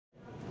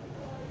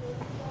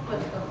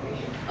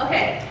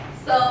Okay,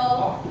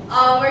 so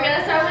we're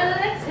gonna start with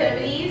an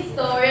activity.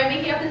 So we're gonna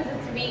make it up into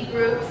 3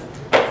 groups.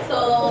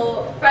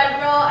 So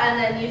front row and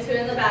then you 2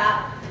 in the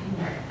back.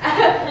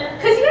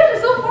 Cause you guys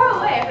are so far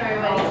away from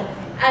everybody.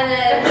 And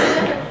then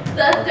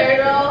the 3rd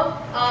row,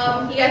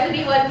 you guys will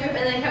be 1 group,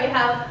 and then can we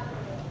have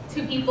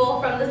 2 people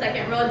from the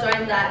 2nd row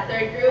join that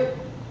 3rd group,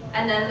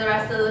 and then the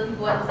rest of the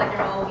people in the 2nd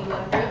row will be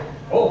 1 group.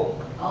 Oh.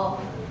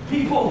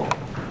 People.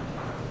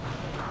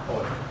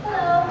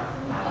 Hello.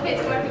 Okay,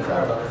 2 more people. 2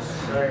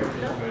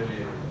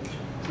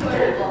 more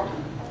people.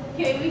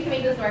 Okay, maybe we can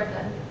make this work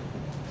then.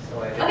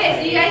 Okay,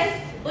 so you guys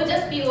will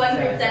just be 1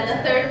 group then.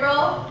 The 3rd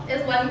row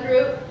is 1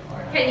 group.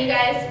 Can you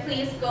guys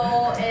please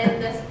go in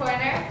this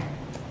corner?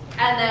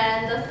 And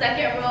then the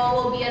 2nd row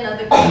will be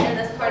another group in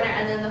this corner,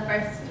 and then the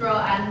 1st row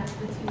and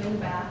the 2 in the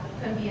back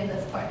can be in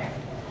this corner.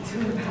 2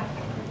 in the back.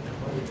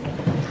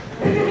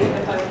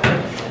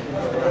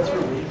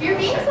 You're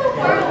being so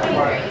far away,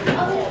 Grace.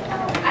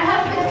 I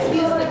have been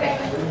excused to pick.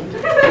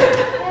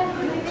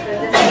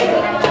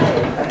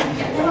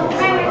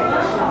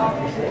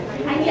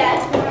 And yes,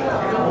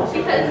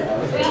 because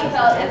we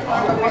felt it's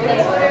more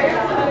rewarding.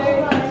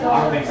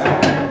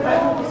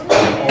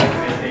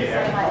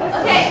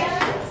 Okay,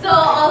 so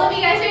all of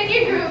you guys are in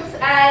your groups,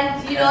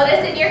 and you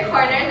notice in your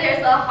corner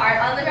there's a heart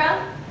on the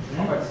ground.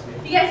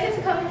 You guys get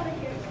to come over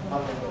here.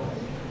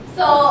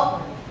 So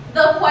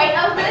the point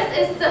of this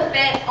is to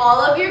fit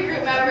all of your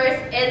group members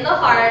in the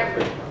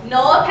heart.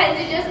 No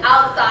appendages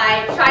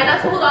outside. Try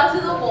not to hold on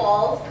to the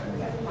walls.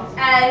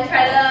 And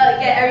try to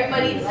get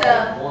everybody to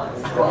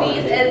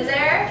squeeze in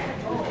there.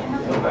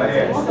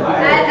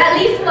 And at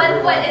least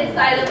 1 foot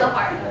inside of the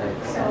heart.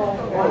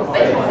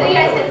 So you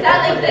guys can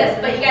stand like this,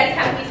 but you guys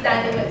can't be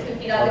standing with 2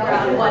 feet on the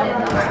ground, 1 in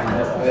the heart.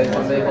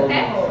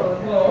 Okay?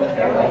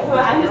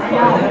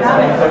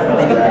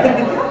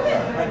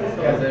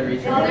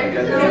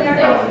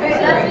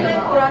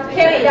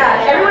 Okay, wait,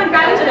 yeah. Everyone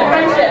back to the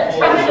friendship.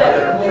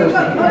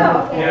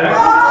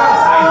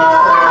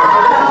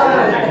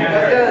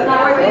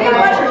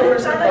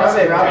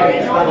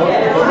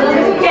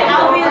 Okay,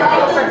 I'll be the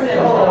 6th person.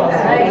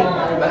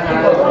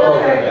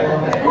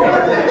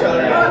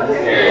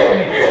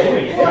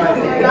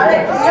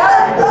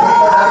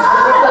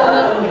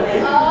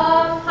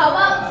 How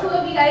about 2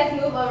 of you guys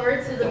move over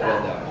to the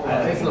back?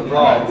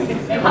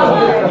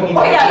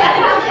 Oh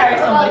yeah, carry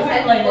somebody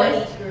like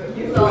this.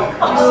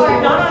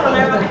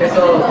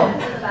 So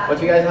what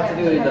you guys have to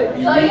do is like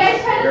you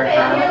use your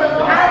hand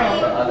on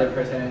the other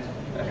person,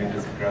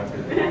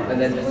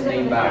 and then just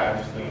lean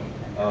back.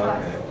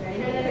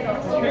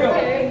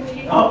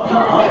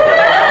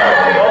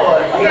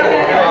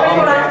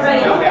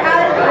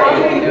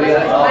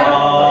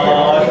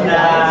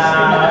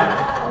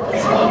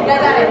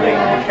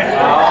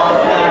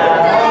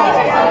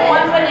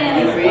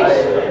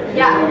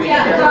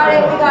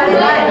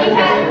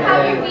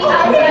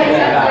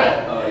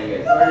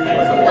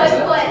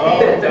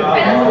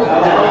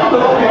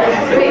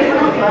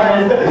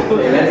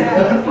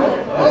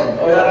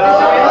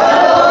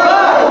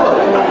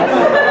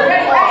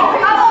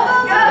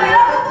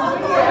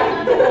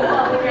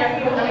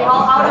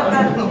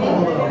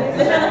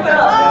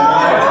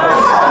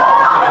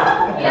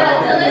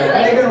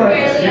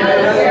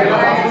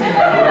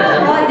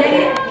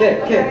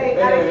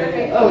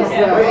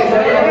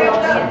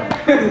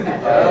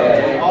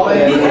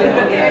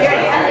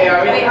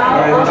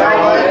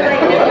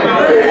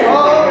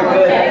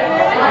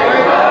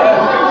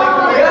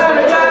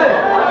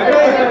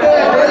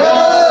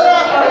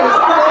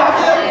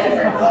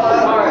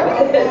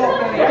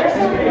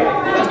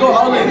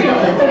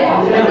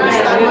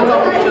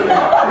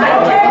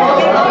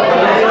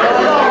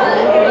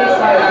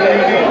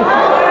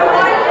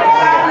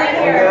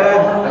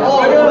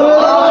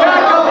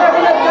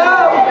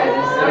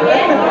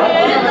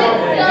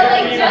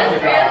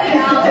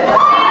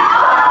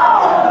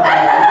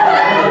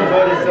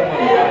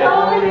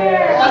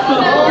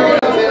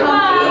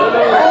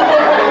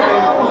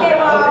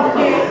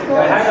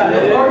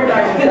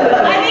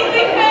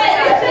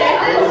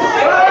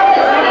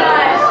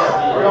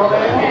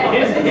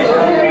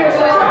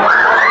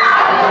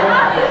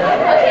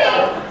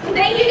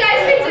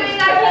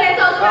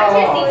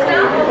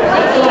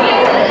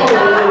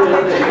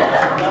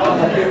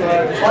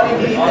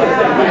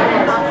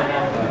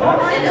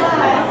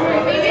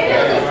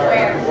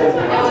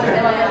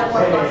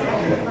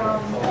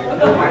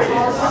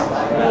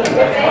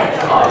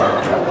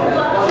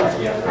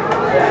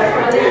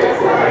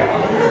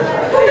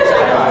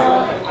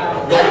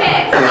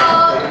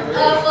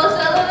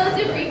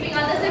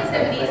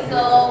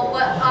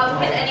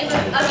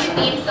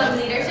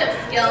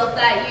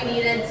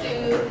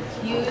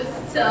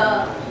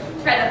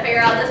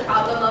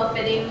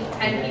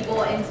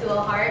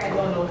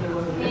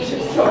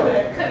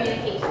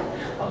 Communication.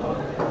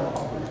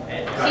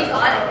 She's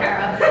on it,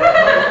 Kara.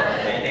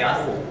 Anything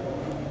else?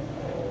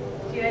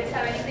 Do you guys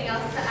have anything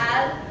else to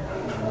add?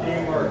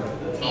 Teamwork.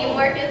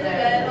 Teamwork is a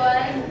good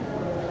one.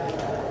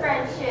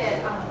 Friendship.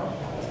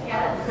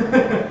 Yes.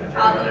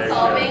 Problem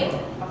solving.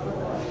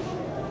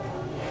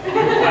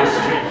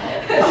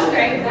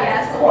 Strength,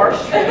 yes.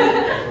 course.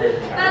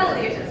 Not a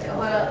leadership skill,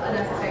 but a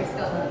necessary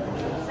skill.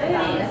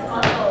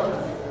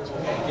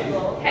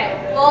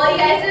 Okay, well, you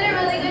guys did a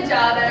really good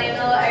job, and I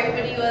know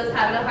everybody was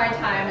having a hard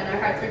time, and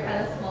our hearts were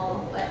kind of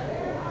small, but.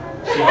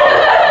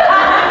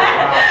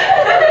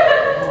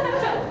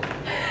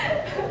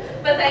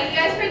 But thank you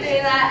guys for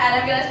doing that, and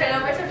I'm going to turn it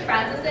over to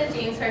Francis and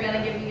James who are going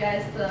to give you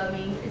guys the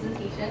main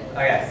presentation.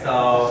 Okay,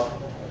 so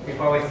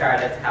before we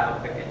start, let's have a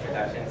quick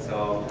introduction.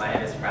 So my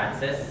name is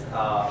Francis.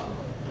 I'm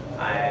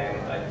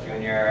a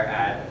junior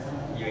at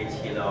UH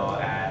Hilo,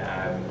 and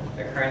I'm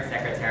the current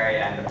secretary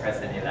and the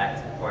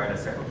president-elect for the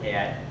Circle K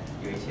at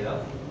UH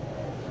Hilo.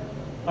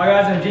 Hi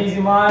guys, I'm James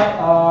Umai,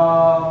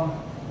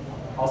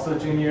 also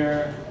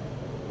junior,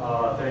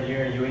 third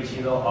year at UH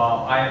Hilo.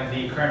 I am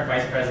the current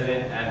vice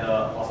president and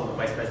also the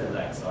vice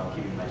president-elect, so I'm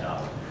keeping my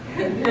job.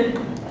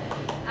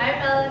 I'm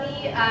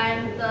Melanie.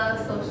 I'm the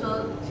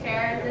social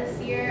chair this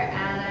year,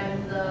 and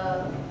I'm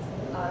the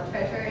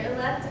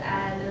treasurer-elect,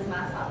 and this is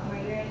my sophomore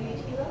year at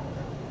UH Hilo.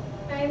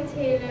 I'm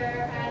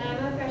Taylor, and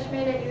I'm a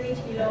freshman at UH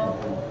Hilo.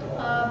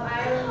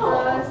 I'm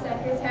the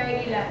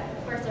secretary-elect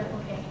for Circle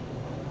K.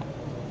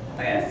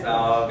 Okay,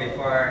 so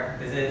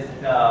this is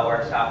the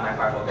workshop my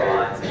part will go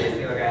on. So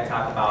basically we're going to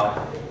talk about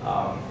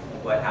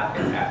what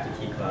happens after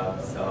Key Club.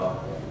 So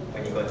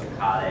when you go to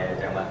college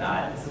and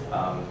whatnot,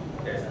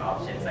 there's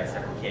options like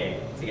Circle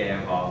K to get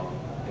involved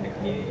in the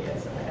community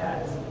and stuff like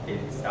that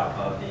based off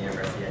of the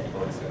university that you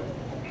go to.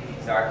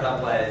 So our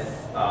club was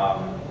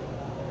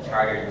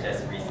chartered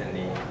just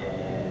recently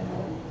in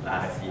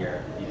last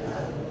year,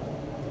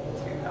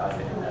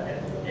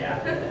 2011.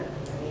 Yeah.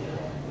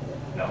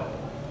 No.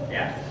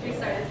 Yeah. We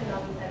started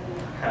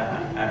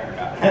 2010. I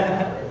forgot.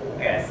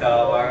 Okay,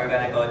 so what we're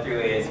going to go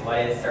through is what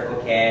is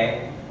Circle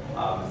K,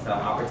 some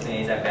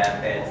opportunities and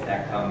benefits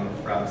that come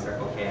from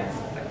Circle K and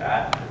stuff like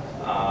that.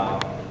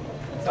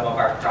 Some of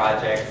our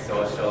projects,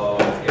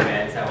 socials,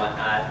 events and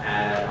whatnot,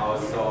 and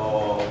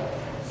also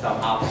some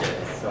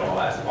options. So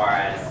as far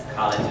as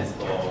colleges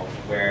go,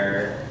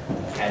 where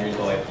can you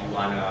go if you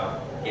want to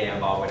get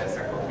involved with a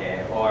Circle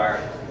K, or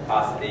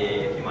possibly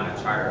if you want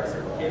to charter a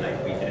Circle K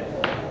like we did.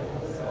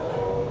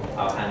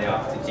 I'll hand it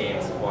off to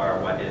James for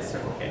what is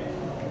Circle K.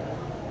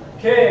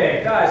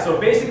 Okay, guys, so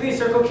basically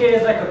Circle K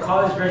is like a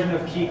college version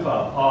of Key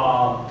Club.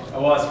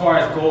 Well, as far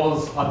as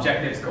goals,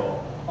 objectives go.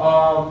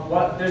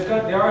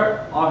 There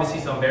are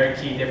obviously some very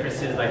key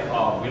differences, like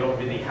we don't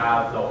really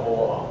have the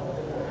whole,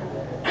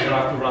 we don't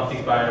have to run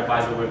things by our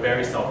advisor, we're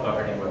very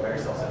self-governing, we're very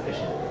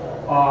self-sufficient.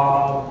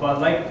 But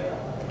like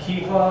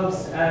Key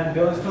Clubs and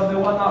Village Clubs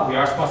and whatnot, we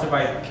are sponsored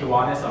by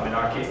Kiwanis. In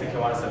our case, the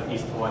Kiwanis of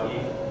East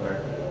Hawaii,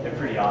 they're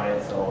pretty on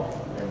it, so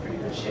they're in pretty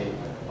good shape.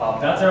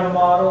 That's our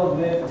model,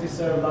 live to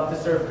serve, love to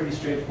serve, pretty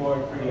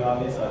straightforward, pretty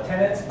obvious.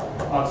 Tenets,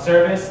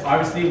 service,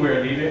 obviously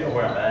we're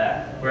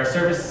a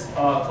service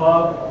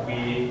club.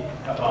 We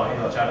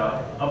try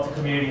to help the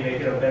community, make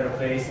it a better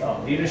place.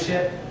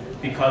 Leadership,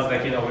 because we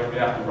really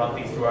have to run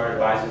things through our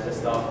advisors and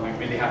stuff, we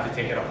really have to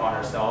take it upon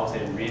ourselves.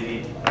 It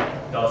really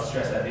does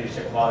stress that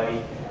leadership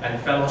quality. And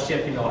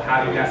fellowship,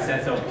 having that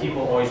sense of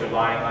people always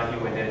relying on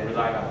you and then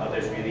relying on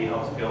others really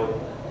helps build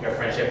your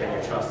friendship and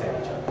your trust in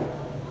each other.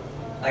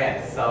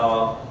 Okay,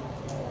 so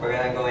we're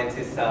going to go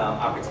into some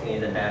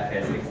opportunities and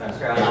benefits, because I'm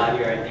sure a lot of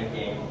you are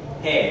thinking,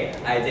 hey,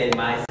 I did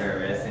my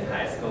service in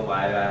high school,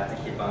 why do I have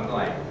to keep on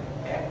going?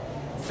 Okay.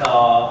 So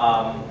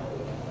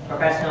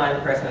professional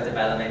and personal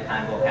development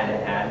kind of go hand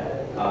in hand.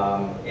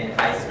 In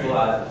high school,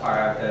 I was a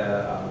part of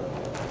the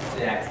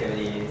student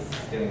activities,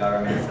 student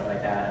government, stuff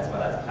like that, as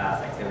well as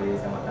class activities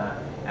and whatnot.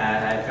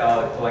 And I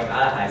felt going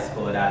out of high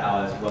school that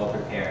I was well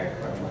prepared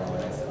for more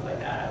and stuff like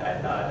that. I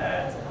thought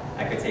that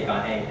I could take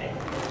on anything.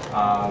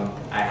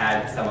 I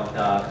had some of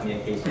the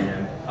communication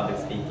and public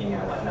speaking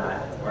and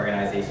whatnot,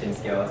 organization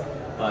skills,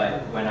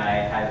 but when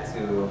I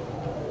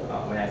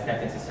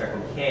stepped into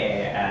Circle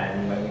K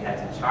and when we had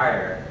to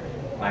charter,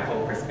 my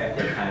whole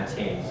perspective kind of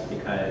changed,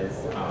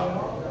 because it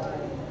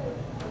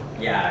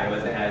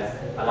wasn't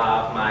a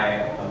lot of my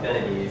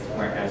abilities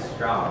weren't as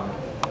strong.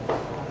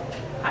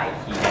 Hi,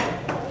 Keegan.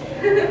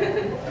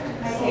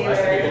 Hi, So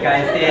Taylor. you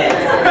guys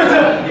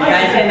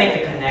didn't make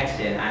the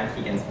connection. I'm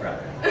Keegan's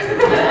brother.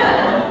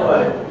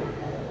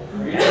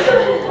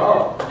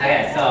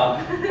 Okay, so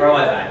where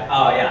was I?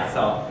 Oh yeah,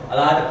 so a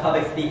lot of the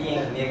public speaking,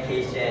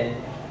 communication,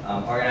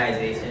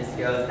 organization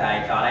skills that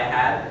I thought I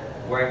had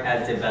weren't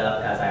as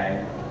developed as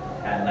I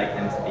had liked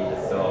them to be.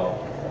 So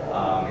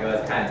it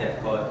was kind of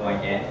difficult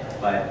going in,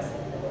 but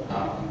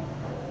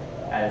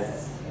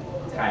as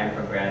time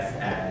progressed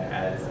and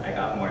as I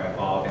got more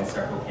involved in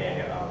Circle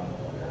K,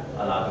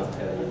 a lot of those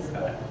abilities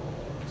got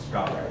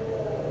stronger.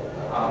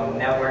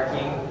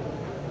 Networking.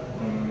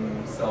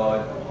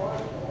 So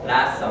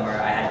last summer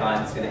I had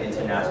gone to the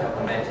international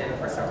convention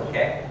for Circle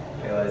K.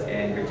 It was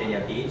in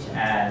Virginia Beach,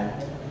 and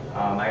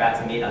I got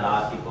to meet a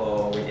lot of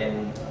people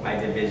within my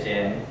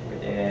division,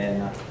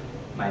 within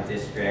my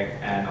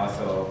district, and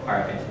also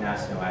part of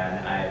international,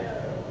 and I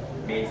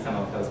made some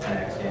of those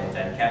connections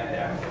and kept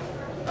them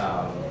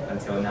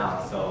until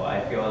now. So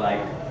I feel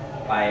like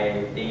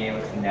by being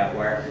able to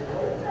network,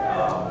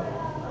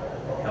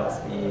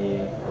 helps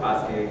me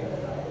possibly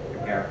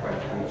prepare for the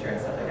future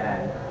and stuff like that.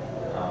 And,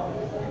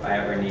 if I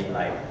ever need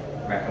like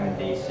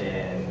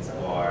recommendations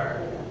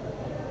or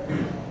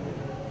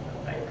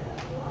like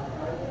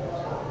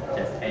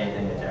just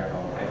anything in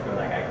general, I feel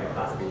like I could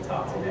possibly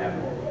talk to them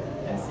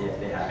and see if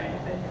they have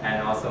anything.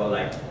 And also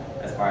like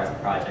as far as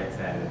projects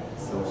and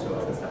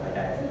socials and stuff like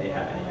that, if they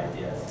have any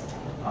ideas.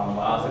 What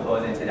also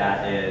goes into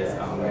that is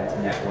we have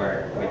to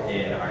network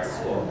within our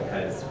school,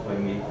 because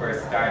when we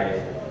first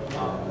started,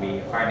 we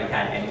hardly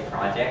had any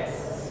projects,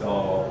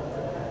 so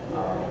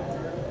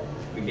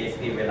we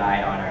basically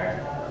relied on our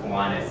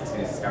Kiwanis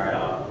to start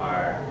off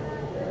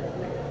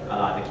a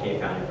lot of the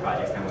K-family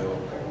projects, and we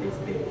will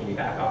basically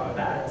piggyback off of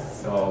that.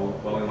 So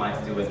what we wanted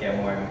to do was get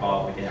more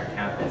involved within our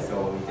campus.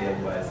 So what we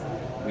did was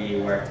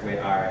we worked with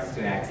our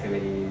student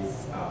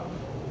activities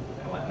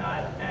and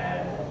whatnot,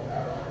 and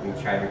we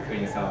tried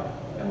recruiting some of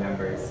the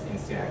members in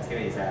student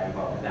activities that are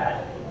involved with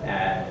that,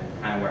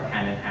 and kind of work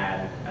hand in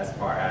hand as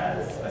far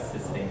as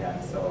assisting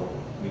them. So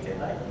we did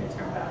like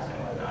midterm bash and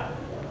whatnot,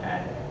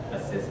 and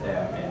assist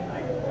them in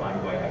like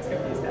ongoing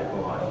activities that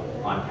go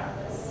on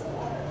campus.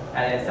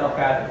 And then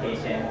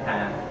self-gratification,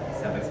 kind of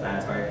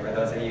self-explanatory. For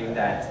those of you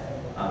that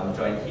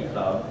joined Key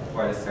Club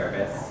for the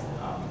service,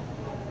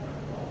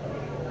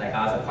 like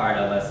I was a part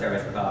of a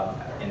service club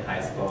in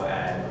high school,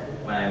 and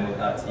when I moved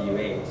up to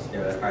UH,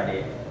 there was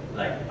hardly,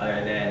 like,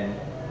 other than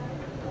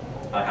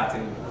I'd have to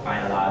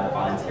find a lot of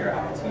volunteer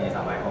opportunities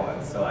on my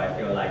own. So I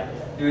feel like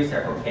through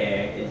Circle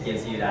K, it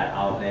gives you that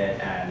outlet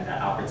and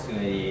that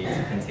opportunity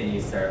to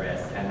continue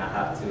service and not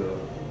have to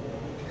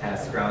kind of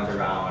scrounge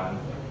around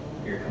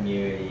your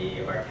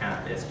community or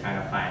campus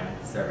trying to find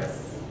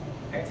service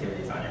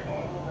activities on your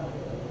own.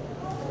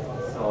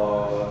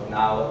 So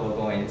now we'll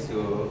go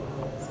into,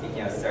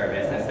 speaking of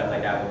service and stuff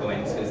like that, we'll go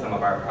into some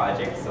of our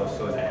projects,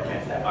 socials, and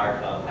events that our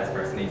club has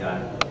personally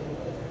done.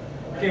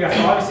 Okay guys,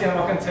 so obviously I'm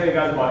not going to tell you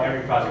guys about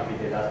every project we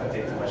did, that's going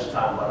to take too much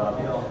time, but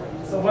you know,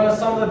 so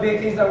some of the big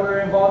things that we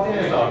were involved in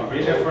is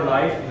Read It for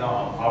Life. You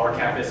know, our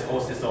campus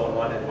hosts its own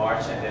one in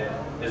March, and then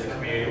there's a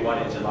community one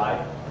in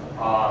July.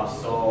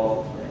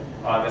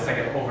 That's like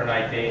an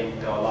overnight thing,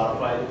 you know, a lot of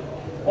fun.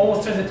 It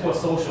almost turns into a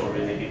social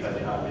really, because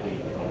you're not really,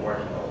 you know,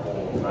 working the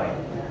whole night.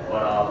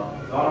 But a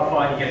lot of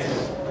fun. You get to,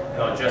 you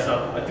know, dress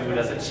up a dude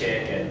as a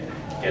chick and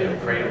get to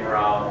parade him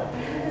around.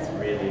 It's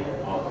really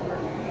awkward.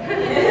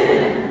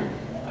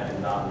 I did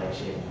not like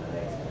shaving my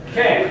legs.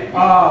 Okay.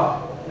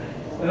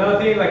 Another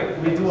thing,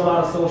 like, we do a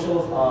lot of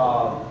socials.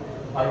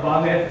 On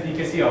Monmouth, you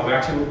can see, we all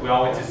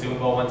went to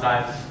Zumba one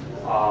time.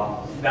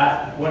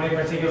 That one in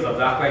particular is a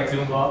black light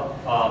Zumba,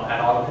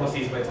 and all the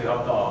proceeds went to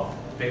help the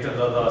victims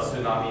of the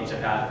tsunami in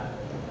Japan.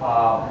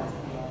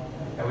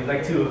 And we'd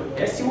like to,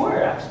 yes you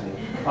were actually,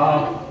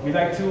 we'd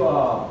like to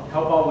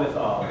help out with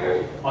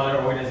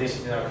other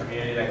organizations in our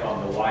community, like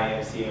the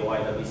YMCA,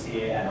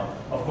 YWCA, and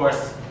of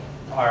course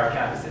our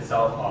campus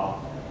itself.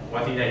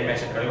 One thing that you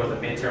mentioned earlier was the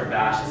midterm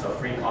bash. It's a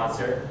free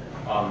concert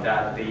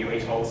that the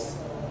UH hosts.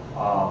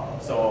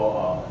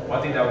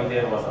 One thing that we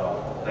did was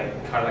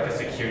kind of like a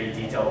security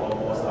detail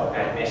almost of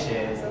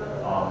admissions,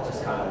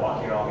 just kind of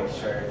walking around, making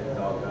sure everything's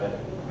all good.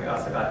 We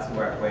also got to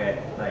work with,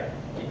 like,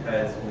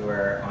 because we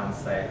were on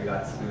site, we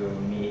got to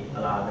meet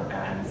a lot of the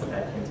bands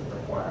that came to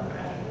perform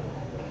and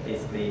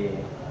basically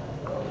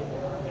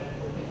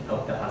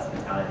help the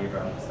hospitality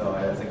room. So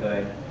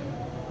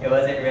it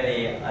wasn't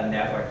really a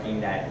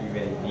networking that you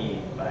really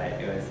need, but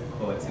it was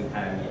cool to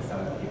kind of meet some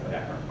of the people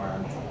that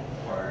performed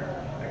for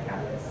the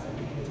campus.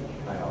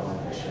 Like all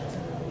of the shirts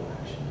and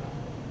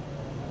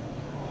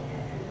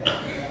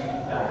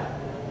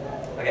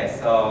Okay,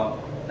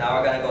 so now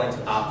we're going to go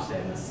into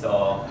options.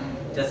 So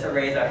just to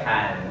raise our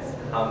hands,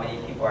 how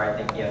many people are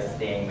thinking of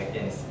staying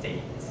within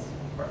state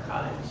for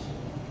college?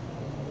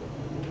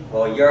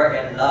 Well, you're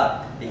in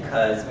luck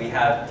because we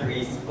have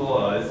 3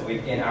 schools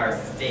within our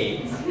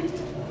state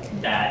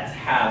that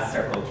have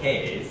Circle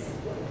Ks,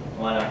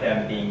 one of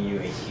them being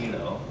UH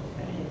Hilo.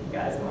 And you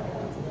guys want to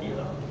come to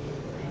Hilo.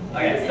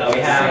 Okay, so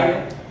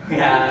we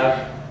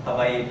have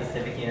Hawaii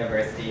Pacific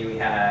University, we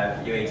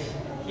have UH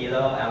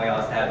Hilo, and we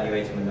also have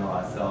UH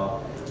Manoa.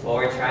 So what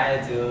we're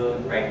trying to do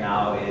right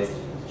now is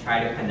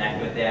try to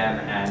connect with them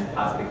and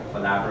possibly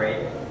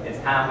collaborate. It's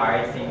kind of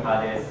hard seeing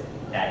how there's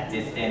that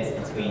distance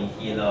between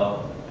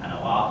Hilo and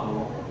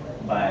Oahu,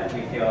 but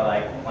we feel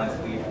like once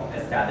we've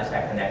established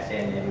that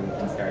connection, maybe we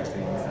can start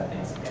doing some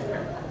things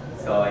together.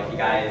 So if you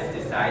guys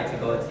decide to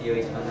go to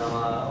UH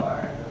Manoa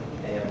or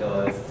any of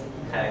those,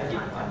 kind of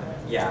keep on,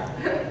 yeah,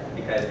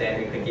 because then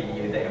we could give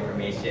you the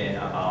information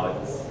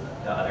about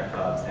the other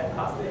clubs and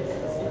possibly see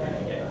if we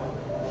can get one.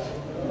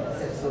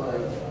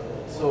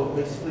 So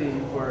basically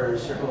for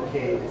Circle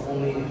K, it's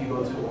only if you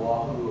go to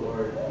Oahu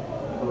or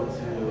you go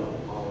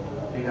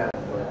to Big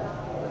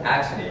Island.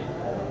 Actually,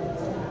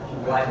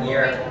 1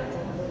 year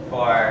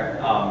for,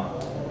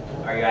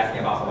 are you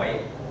asking about Hawaii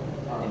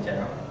in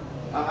general?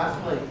 I'm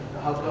asking, like,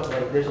 how come,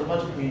 like, there's a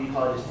bunch of community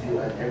colleges too,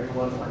 and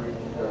everyone's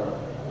underneath the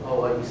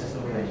Hawaii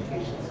system of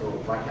education, so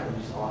why can't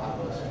we just all have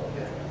a Circle K?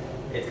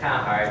 it's kind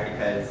of hard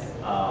because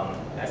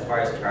as far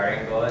as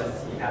chartering goes,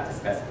 you have to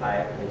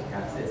specify which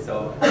campuses.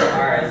 So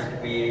ours,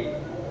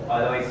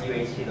 although it's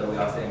UHT, though, we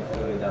also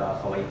include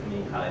Hawaii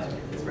Community College,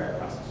 which is right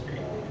across the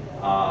street.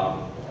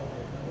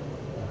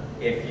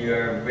 If you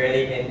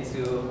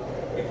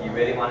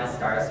really want to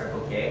start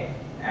Circle K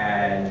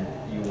and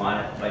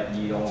but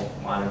you don't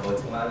want to go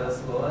to one of those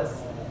schools,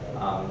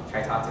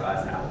 try to talk to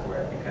us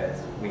afterward, because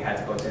we had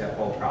to go through the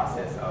whole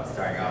process of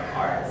starting up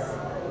ours.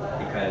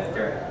 Because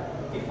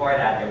before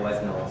that, there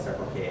was no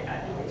Circle K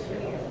at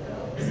UHU.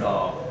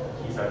 So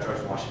he's our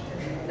George Washington.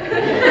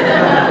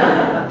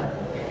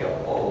 You feel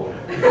old.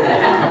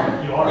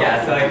 You are.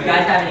 Yeah. So if you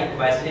guys have any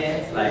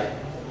questions, like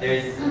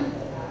there's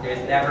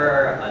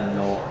never a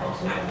no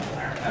option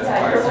as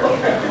far as Circle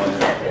K goes.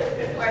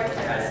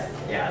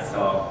 Yeah.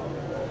 So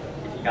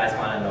if you guys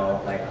want to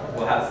know, like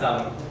we'll have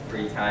some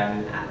free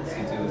time to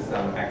do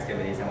some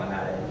activities and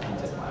whatnot, and if you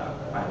just want to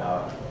find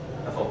out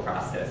the whole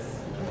process,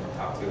 you can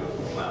talk to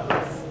one of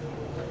us.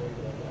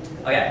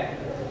 Okay,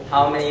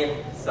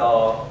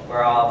 so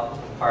we're all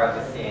part of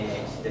the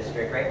CNH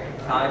district, right?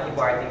 How many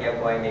people are thinking of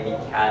going maybe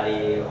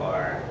Cali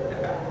or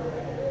Nevada?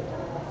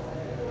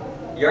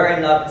 You're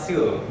in luck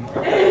too,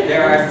 because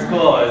there are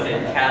schools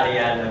in Cali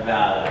and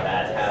Nevada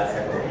that have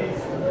Circle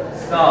Ks.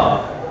 So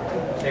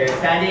there's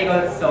San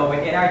Diego, so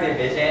within our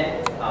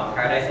division,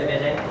 Paradise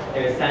Division,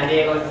 there's San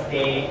Diego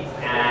State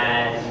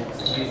and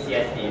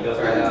UCSD. Those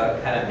are the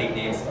kind of big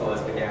name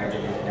schools within our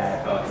division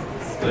that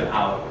stood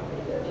out.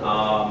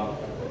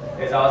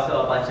 There's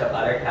also a bunch of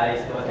other Cali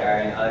schools that are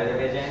in other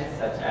divisions,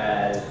 such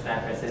as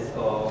San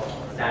Francisco,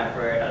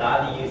 Stanford, a lot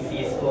of the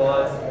UC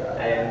schools.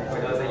 And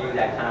for those of you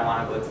that kind of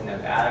want to go to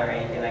Nevada or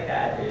anything like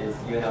that, there's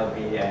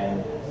UNLV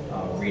and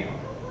Reno.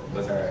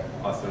 Those are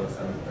also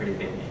some pretty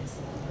big names.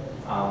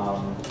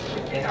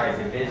 Within our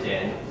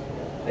division,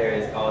 there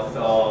is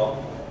also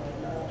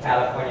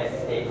California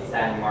State,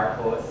 San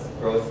Marcos,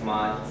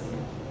 Rosemont,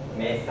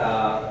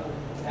 Mesa,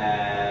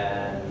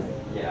 and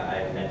yeah,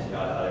 I mentioned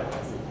all the other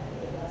ones.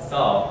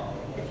 So,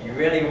 if you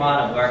really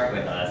want to work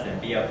with us and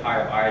be a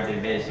part of our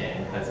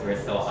division, because we're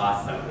so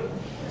awesome,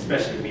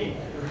 especially me,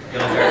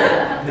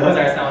 those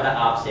are some of the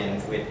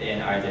options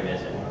within our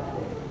division.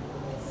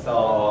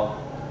 So,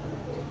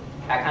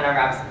 that kind of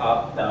wraps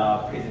up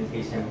the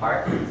presentation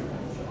part.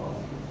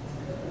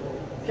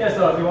 Okay,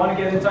 so if you want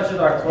to get in touch with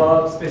our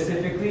club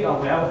specifically,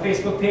 we have a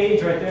Facebook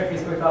page right there,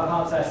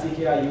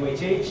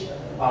 facebook.com/CKIUHH.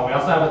 We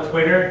also have a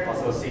Twitter,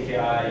 also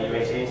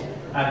CKIUHH.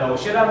 And we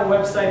should have a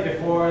website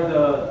before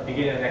the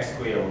beginning of next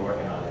school year. We're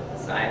working on it.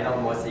 So I know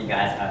most of you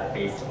guys have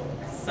Facebook.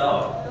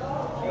 So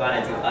if you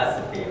want to do us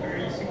a favor,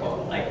 you should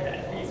go like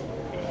that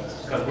Facebook page.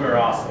 Because we're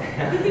awesome.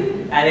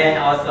 And then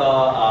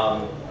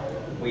also,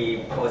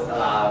 we post a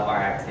lot of our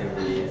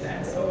activities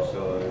and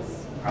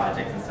socials,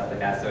 projects and stuff like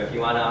that. So if you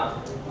want to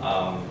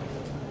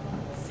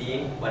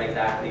see what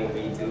exactly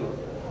we do,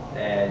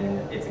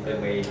 then it's a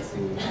good way to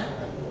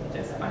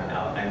just find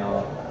out. I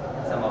know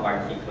some of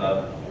our Key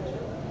Club,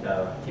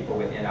 the people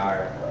within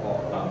our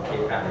K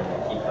family,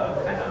 the Key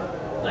Club, kind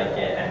of like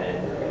it and then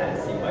kind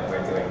of see what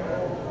we're doing.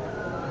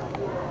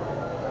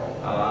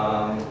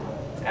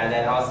 And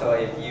then also,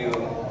 if you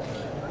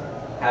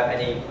have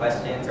any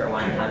questions or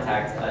want to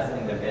contact us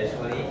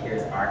individually,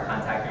 here's our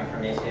contact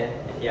information.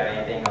 If you have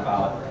anything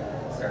about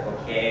Circle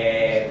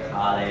K,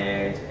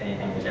 college,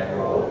 anything in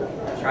general,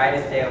 try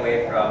to stay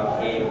away from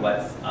hey,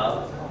 what's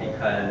up,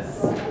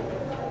 because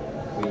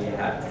we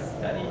have to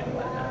study and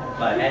whatnot.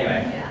 But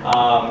anyway,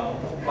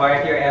 or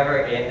if you're ever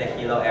in the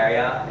Hilo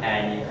area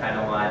and you kind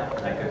of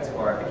want like a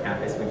tour of the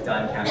campus, we've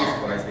done campus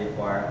tours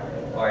before,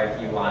 or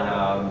if you want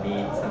to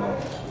meet some of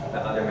the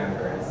other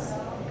members,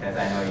 because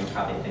I know you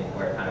probably think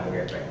we're kind of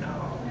weird right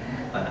now,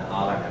 but not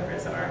all our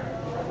members are.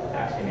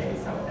 Actually, maybe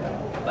some of them.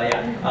 But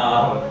yeah,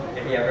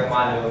 if you ever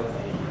want to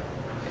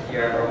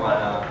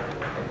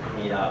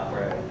meet up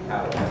or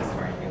have a class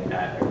or anything like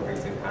that, feel free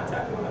to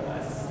contact one of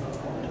us.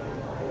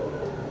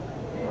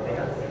 Anything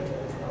else?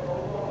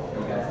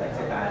 You guys like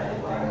to add anything?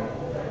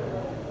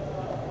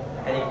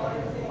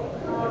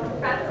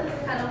 Francis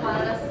kind of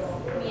wanted us,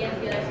 me and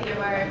Vila, to give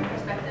our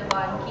perspective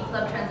on Key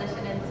Club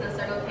transition into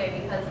Circle K,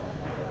 because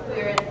we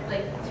were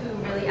like two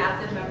really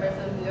active members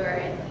when we were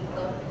in Key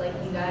Club, like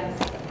you guys,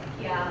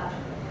 yeah,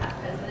 past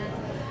presidents.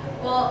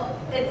 Well,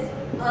 it's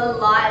a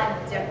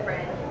lot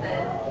different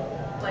than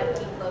what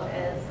Key Club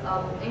is.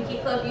 In Key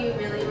Club, you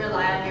really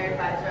rely on your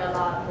advisor a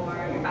lot more,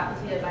 your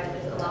faculty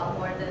advisors a lot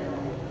more than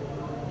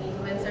we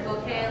do in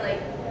Circle K.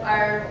 Like,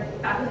 our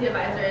faculty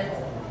advisor is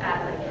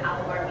at like half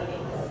of our meetings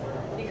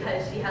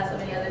because she has so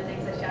many other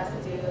things that she has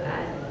to do,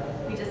 and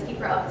we just keep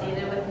her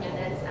updated with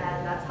minutes,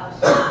 and that's how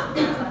she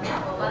keeps on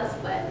top of us.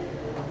 But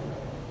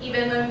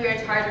even when we were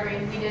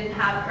chartering, we didn't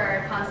have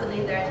her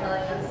constantly there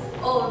telling us,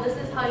 oh, this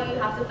is how you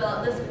have to fill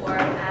out this form,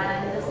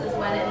 and this is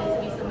when it needs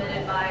to be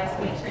submitted by,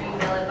 so make sure you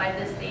mail it by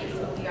this date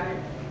so we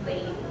aren't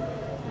late.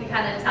 We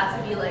kind of just have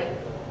to be like,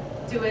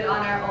 do it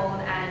on our own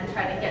and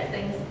try to get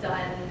things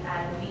done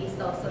and be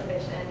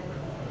self-sufficient.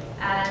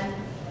 And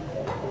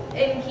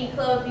in Key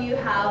Club, you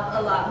have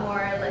a lot more,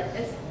 like,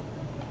 it's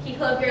Key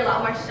Club, you're a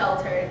lot more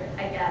sheltered,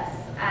 I guess.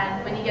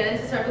 And when you get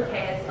into Circle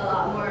K, it's a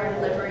lot more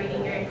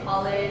liberating. You're in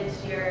college,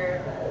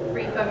 you're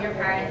free from your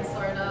parents,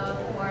 sort of,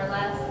 more or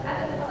less.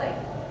 And it's like,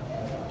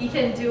 you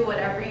can do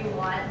whatever you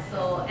want,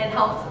 so it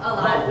helps a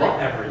lot. Not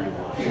whatever you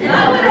want.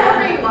 Not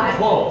whatever you want.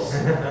 Close.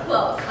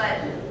 Close, but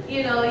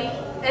you know,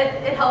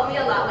 it helped me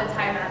a lot with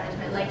time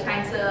management, like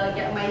trying to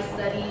get my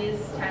studies,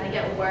 trying to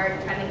get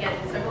work, trying to get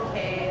Circle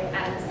K,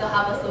 and still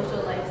have a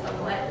social life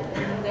somewhat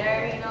in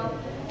there, you know.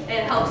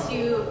 It helps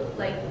you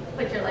like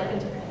put your life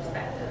into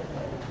perspective.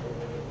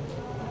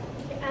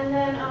 And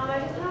then I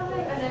just have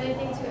like another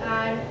thing to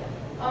add.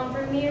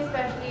 For me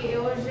especially,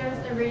 it was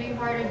just a really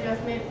hard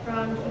adjustment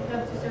from Key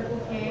Club to Circle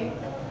K.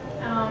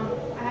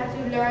 I had to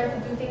learn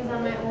to do things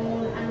on my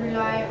own and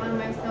rely on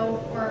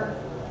myself or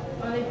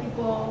other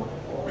people,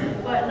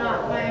 but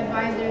not my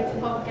advisor, to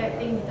help get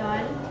things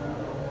done.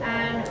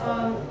 And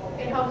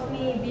it helps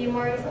me be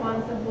more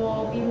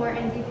responsible, be more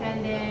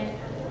independent,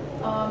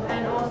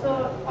 and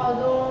also,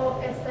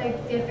 although it's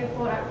like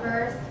difficult at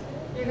first,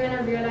 you're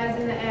gonna realize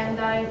in the end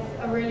that it's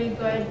a really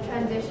good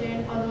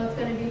transition, although it's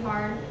gonna be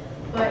hard.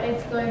 But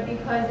it's good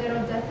because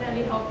it'll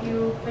definitely help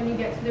you when you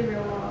get to the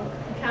real world.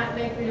 You can't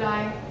like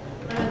rely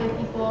on other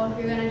people.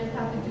 You're gonna just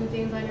have to do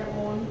things on your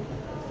own.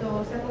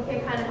 So Circle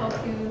K kind of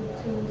helps you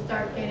to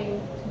start getting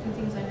to do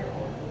things on your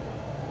own.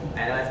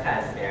 I know it's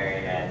kind of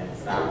scary and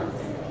sounds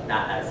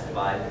not as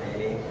fun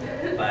maybe,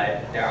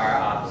 but there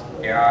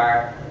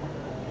are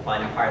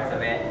fun parts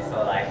of it.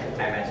 So like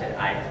I mentioned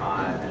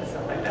icon and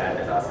stuff like that.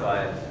 There's also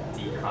a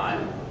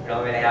decon. We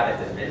don't really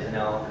have a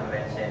divisional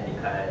convention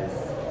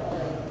because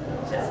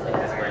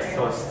we're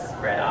so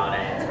spread out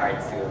and it's hard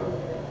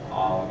to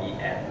all meet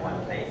at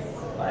one place.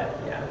 But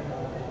yeah,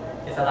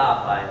 it's a lot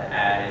of fun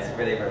and it's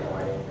really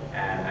rewarding.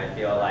 And I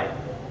feel like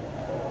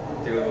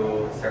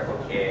through Circle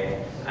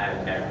K,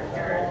 I'm better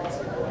prepared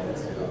to go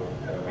into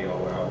the real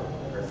world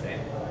per se.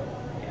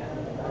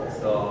 Yeah.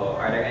 So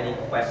are there any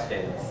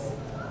questions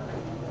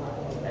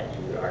that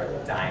you are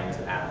dying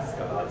to ask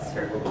about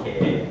Circle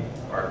K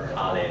or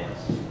college,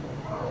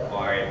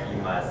 or if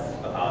you must,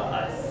 about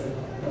us?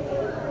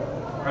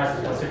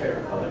 Francis, what's your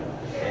favorite color?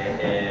 It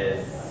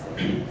is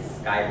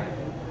sky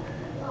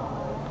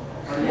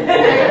blue.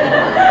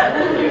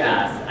 You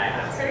asked, I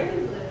answered.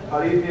 How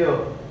do you feel?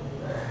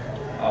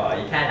 Oh,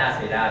 you can't ask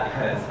me that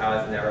because I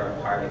was never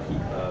a part of Key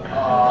Club.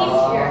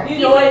 He's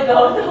You know it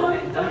though,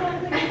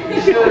 don't.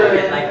 You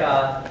should. Like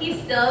he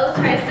still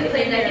tries to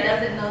claim that he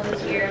doesn't know the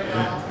cheer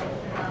well.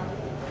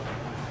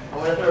 I'm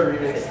gonna throw a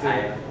remix too.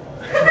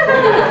 I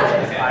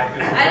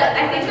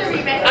think the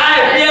remix. I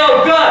feel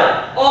good.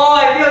 Oh,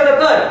 I feel so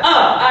good.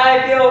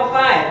 I feel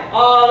fine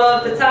all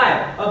of the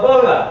time. A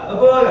booga, a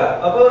booga,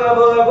 a booga,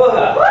 booga,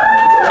 booga.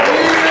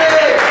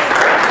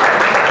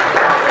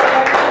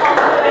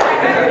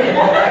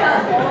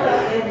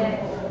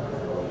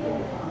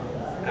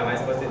 Am I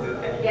supposed to do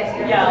anything? Yes,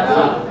 you're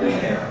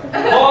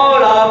Yeah.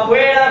 Hold up,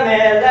 wait a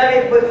minute. Let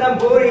me put some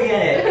booty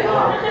in it.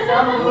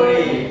 Some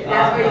Booty.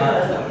 That's where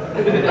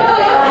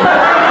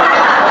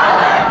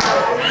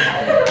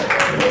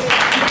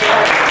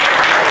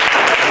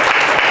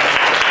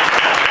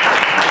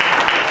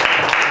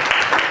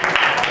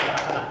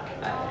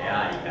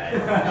Yeah, you guys.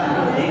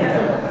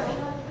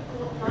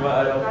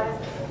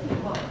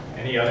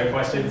 Any other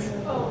questions? Is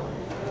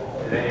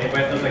there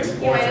anybody that does like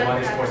sports or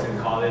other sports in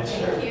college?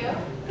 Thank you.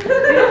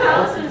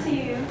 Also to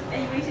you,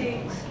 and you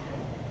change.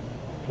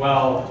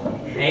 Well,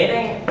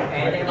 anything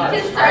You about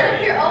can start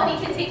up your own. You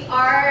can take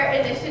our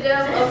initiative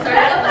of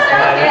starting up a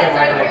Circle K and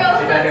start up your own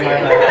stuff too.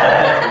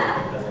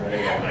 Doesn't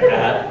really work like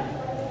that.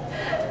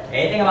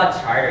 Anything about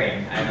chartering?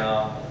 I know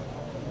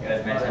it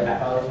was mentioned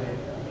back.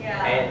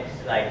 Yeah.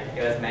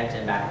 It was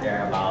mentioned back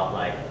there about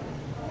like,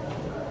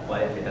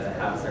 what if it doesn't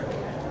have a Circle K?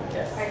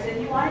 Yes. Alright, so if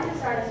you wanted to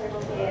start a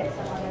Circle K at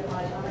some other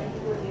college, how many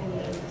people do you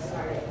need to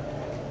start it?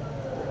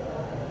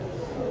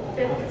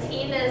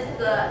 15 is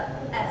the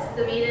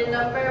estimated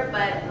number,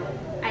 but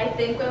I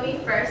think when we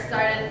first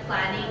started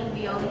planning,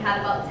 we only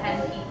had about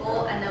 10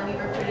 people, and then we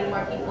recruited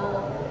more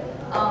people.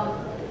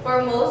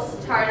 For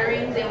most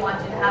chartering, they want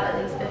you to have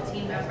at least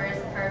 15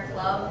 members per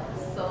club,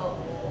 so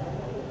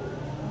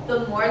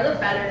the more the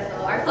better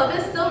though. Our club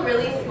is still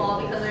really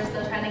small because we're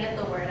still trying to get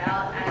the word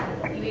out,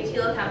 and UH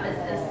Hilo campus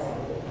is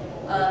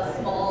a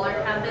smaller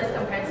campus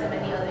compared to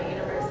many other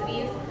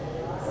universities.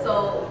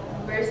 So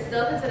we're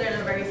still considered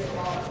a very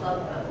small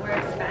club, but we're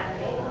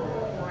expanding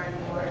more and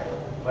more.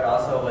 What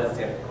also was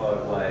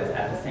difficult was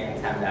at the same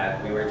time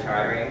that we were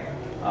chartering,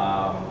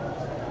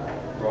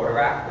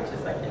 Rotaract, which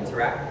is like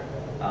Interact,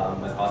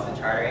 was also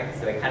chartering.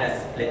 So it kind of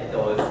split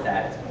those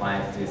that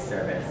wanted to do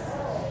service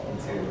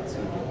into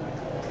two.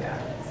 Yeah.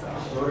 So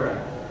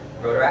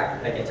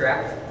Rotaract, like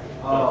Interact.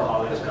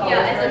 College.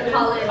 Yeah, it's a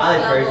college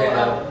Version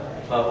level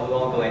of, but we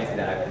won't go into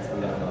that because we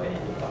don't know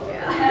anything about it.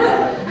 Yeah.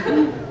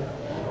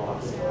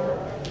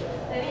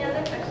 Any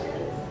other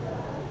questions?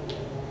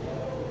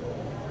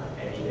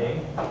 Anything?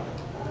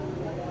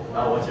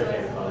 Oh, what's your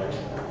favorite color?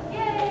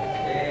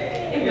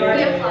 Yay! Yay. We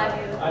applaud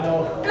you. I know.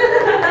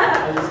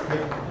 I just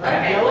picked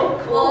Okay. yellow.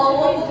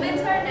 We'll move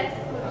into our next.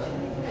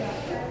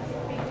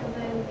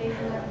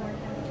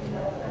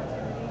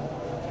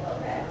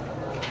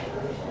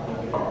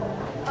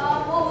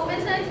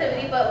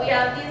 but we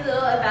have these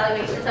little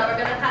evaluations that we're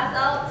going to pass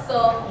out.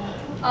 So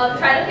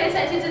try to pay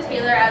attention to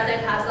Taylor as I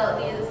pass out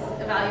these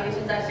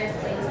evaluations as she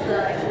explains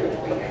the activity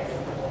for you guys.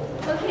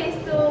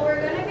 Okay, so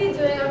we're going to be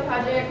doing a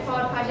project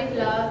called Project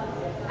Love,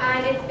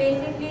 and it's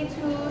basically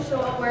to show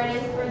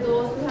awareness for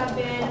those who have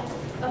been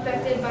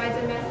affected by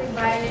domestic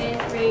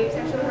violence, rape,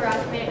 sexual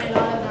harassment, and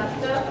all of that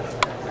stuff.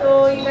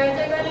 So you guys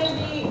are going to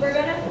be, we're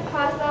going to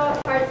pass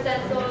out heart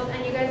stencils,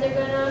 and you guys are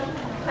going to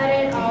cut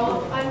it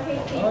out on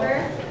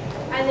paper,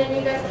 and then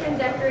you guys can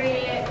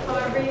decorate it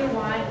however you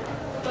want.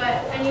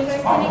 And you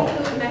guys can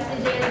include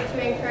messages to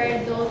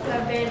encourage those who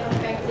have been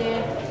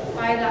affected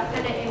by that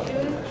kind of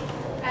issues.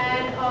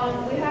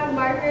 And we have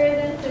markers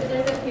and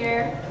scissors up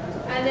here.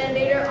 And then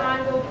later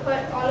on, we'll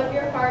put all of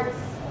your hearts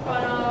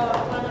on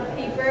a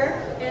paper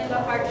in the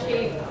heart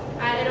shape.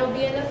 And it'll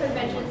be in the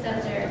convention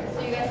center. So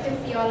you guys can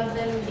see all of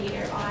them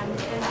later on in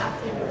the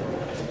afternoon.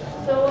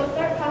 So we'll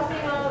start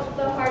passing out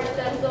the heart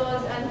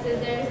stencils and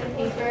scissors and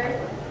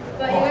paper.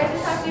 But you guys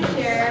just have to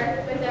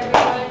share with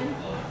everyone.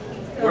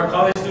 So, we're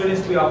college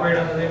students, we operate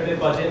on a limited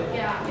budget.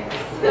 Yeah,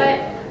 but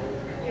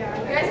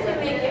yeah, you guys can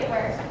make it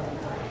work.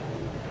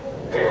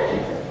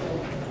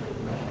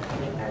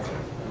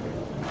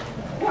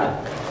 What?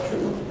 It's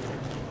true.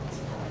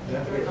 You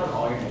have to write down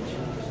all your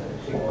nature.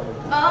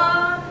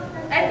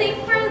 I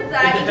think for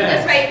that you can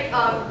just write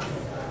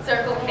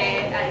Circle K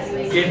as you.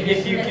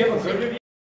 If you give a good review.